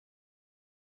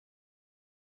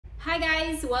Hi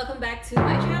guys! Welcome back to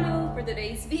my channel. For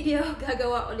today's video,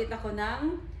 gagawa ulit ako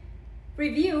ng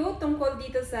review tungkol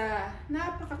dito sa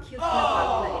napaka-cute na bag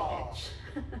na i-etch.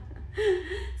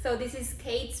 So this is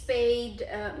Kate Spade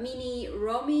Mini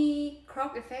Romy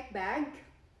Crop Effect Bag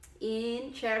in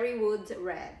Cherry Wood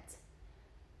Red.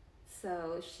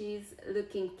 So she's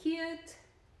looking cute.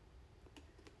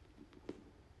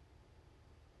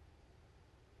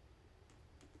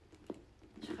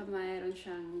 Tsaka mayroon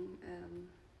siyang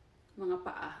mga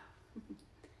paa.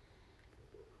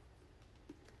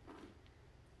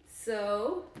 So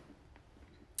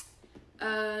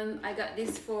I got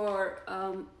this for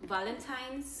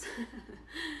Valentines.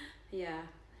 Yeah,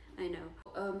 I know.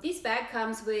 This bag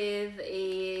comes with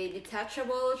a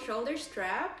detachable shoulder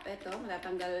strap. Ito,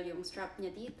 matatanggal yung strap niya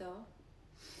dito.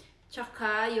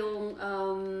 Tsaka yung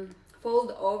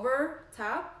fold over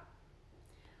top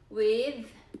with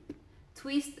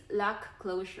twist lock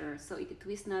closure. So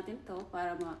i-twist natin to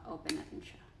para ma-open natin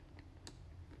siya.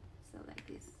 So like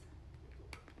this.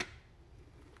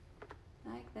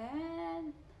 Like that.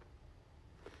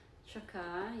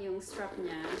 Tsaka yung strap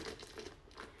niya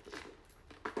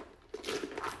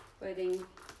pwedeng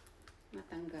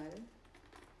matanggal.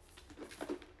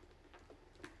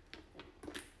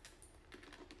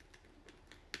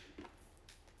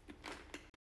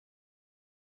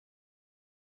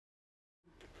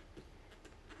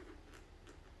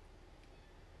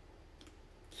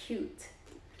 Cute.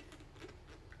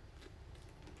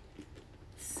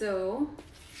 So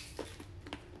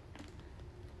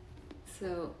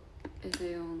ito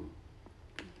yung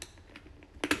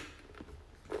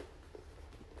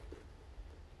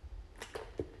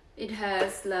it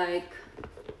has like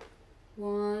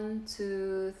 1,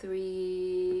 2,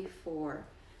 3, 4.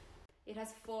 It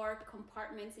has 4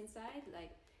 compartments inside,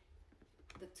 like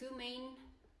the 2 main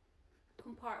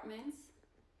compartments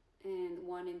and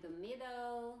 1 in the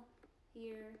middle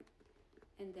here,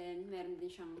 and then meron din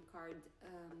siyang card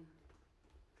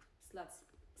slots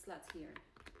here.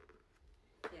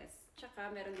 Yes, tsaka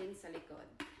meron din sa likod.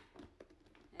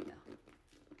 Ito.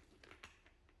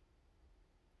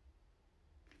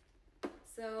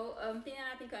 So,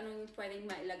 tingnan natin kung anong pwedeng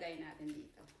mailagay natin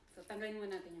dito. So, tanggalin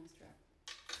muna natin yung strap.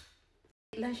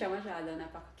 Lang siya masyado,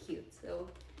 napaka-cute. So,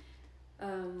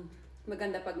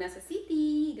 maganda pag nasa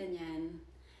city, ganyan.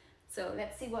 So,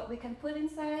 let's see what we can put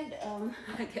inside.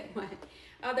 I get my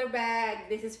other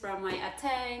bag. This is from my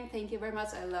Ateng. Thank you very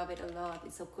much. I love it a lot.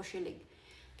 It's so kushelig.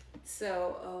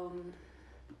 So,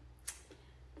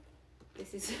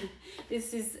 this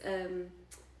is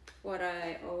what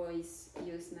I always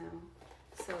use now.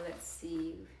 So let's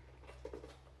see.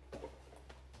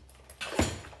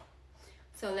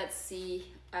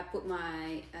 I put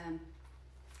my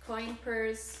coin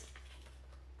purse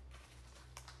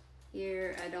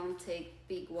here. I don't take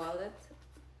big wallet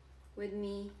with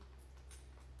me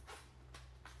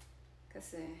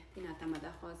kasi tinatamad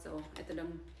ako. So ito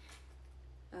lang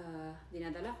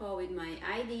dinadala ko with my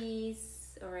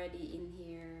IDs already in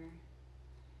here,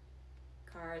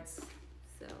 cards.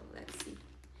 So let's see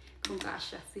kung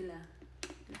kasya sila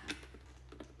lahat.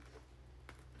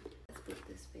 Let's put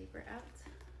this paper out.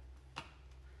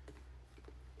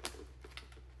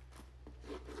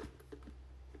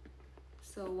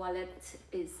 So wallet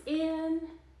is in.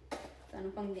 So ano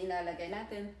pang nilalagay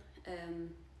natin?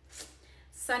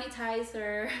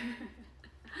 Sanitizer.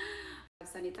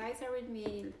 Sanitizer with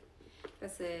me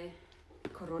kasi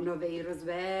coronavirus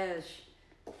besh.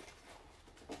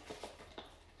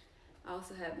 I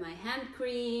also have my hand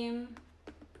cream,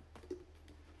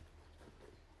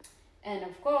 and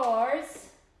of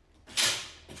course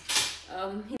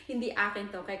hindi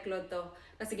akin to, kay Claude to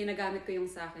kasi ginagamit ko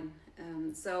yung sa akin.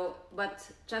 But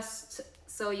just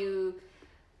so you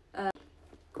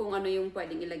kung ano yung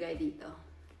pwedeng ilagay dito.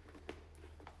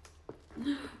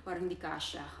 Parang di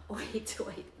kasya. Wait.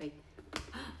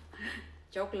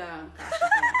 Joke lang. Kasya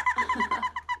kaya.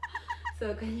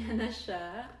 So, ganyan na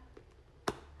siya.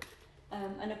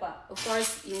 Ano pa? Of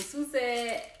course, yung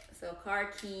susi. So,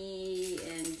 car key.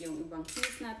 And yung ibang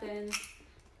keys natin.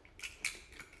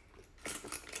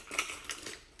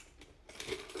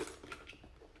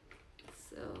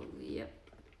 So, yep.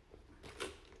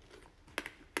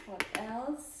 What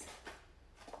else?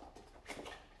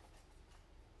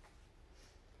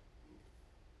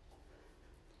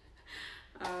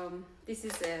 This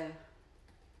is a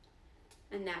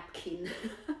napkin.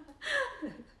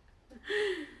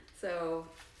 So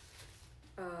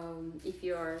if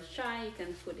you're shy, you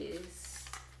can put this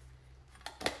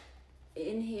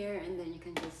in here and then you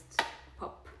can just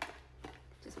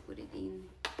put it in.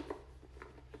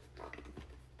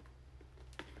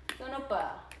 So ano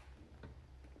pa?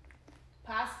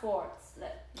 passports.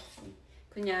 Let's see.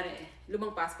 Kunyari,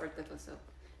 lumang passport ko to. So,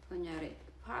 kunyari,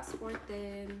 passport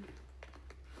din.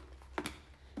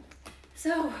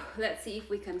 So, let's see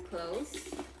if we can close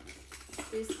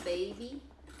this baby.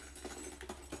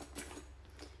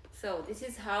 So, this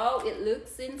is how it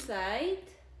looks inside.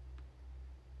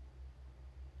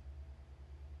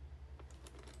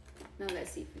 Now,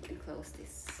 let's see if we can close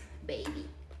this baby.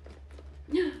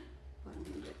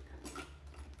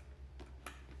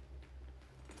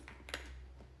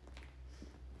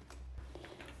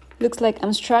 Looks like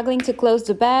I'm struggling to close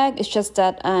the bag. It's just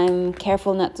that I'm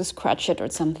careful not to scratch it or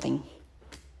something.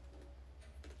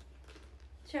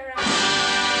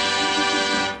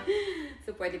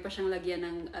 So, pwede pa siyang lagyan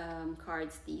ng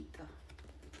cards dito.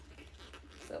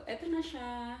 So, eto na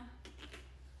siya.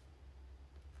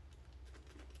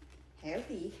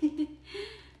 Healthy.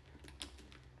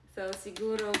 So,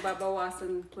 siguro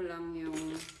babawasan ko lang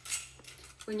yung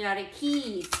kunyari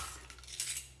keys.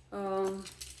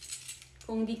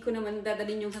 Kung di ko naman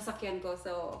dadalhin yung sasakyan ko,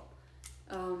 so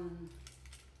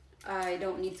I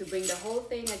don't need to bring the whole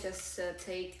thing. I just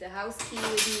take the house key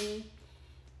with me.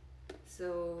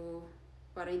 So,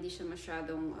 para hindi siya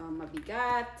masyadong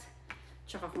mabigat.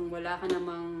 Tsaka kung wala ka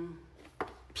namang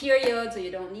period, so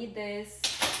you don't need this.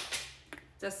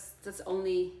 That's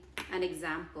only an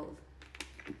example.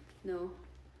 No?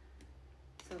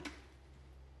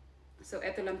 So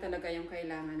ito lang talaga yung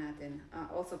kailangan natin.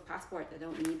 Also, passport. I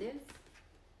don't need this.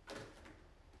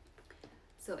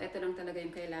 So, ito lang talaga yung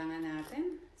kailangan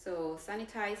natin. So,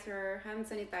 sanitizer, hand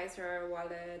sanitizer,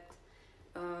 wallet,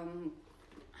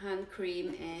 hand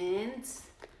cream, and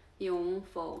yung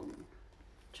phone.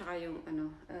 Tsaka yung,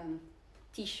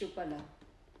 tissue pala.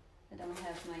 I don't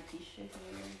have my tissue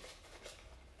here.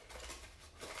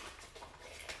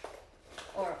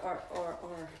 Or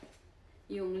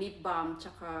yung lip balm,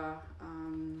 tsaka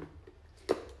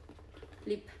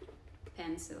lip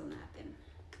pencil natin.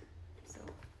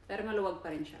 Pero maluwag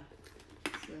pa rin siya.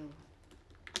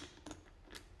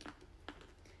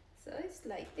 So it's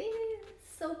like this.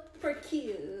 Super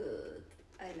cute.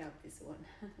 I love this one.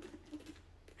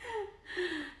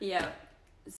 Yeah.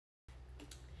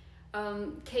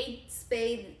 Kate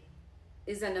Spade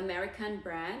is an American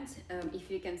brand. If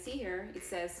you can see here, it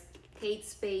says Kate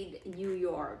Spade New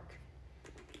York.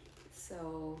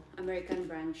 So American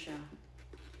brand siya.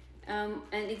 And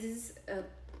it is a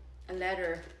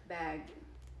leather bag.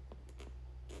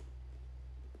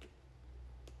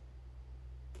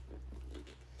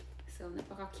 So,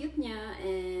 napaka-cute niya,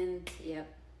 and yep.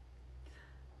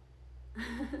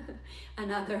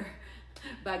 Another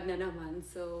bag na naman.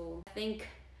 So, I think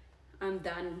I'm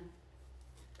done.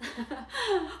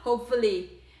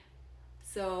 Hopefully.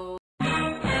 So,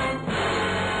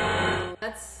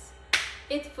 that's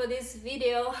it for this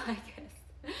video, I guess.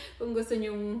 Kung gusto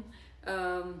nyong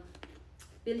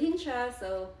bilhin siya,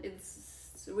 so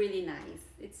it's really nice.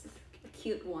 It's a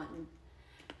cute one.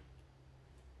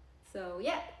 So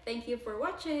yeah, thank you for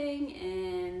watching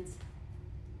and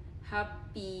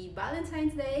happy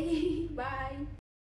Valentine's Day. Bye.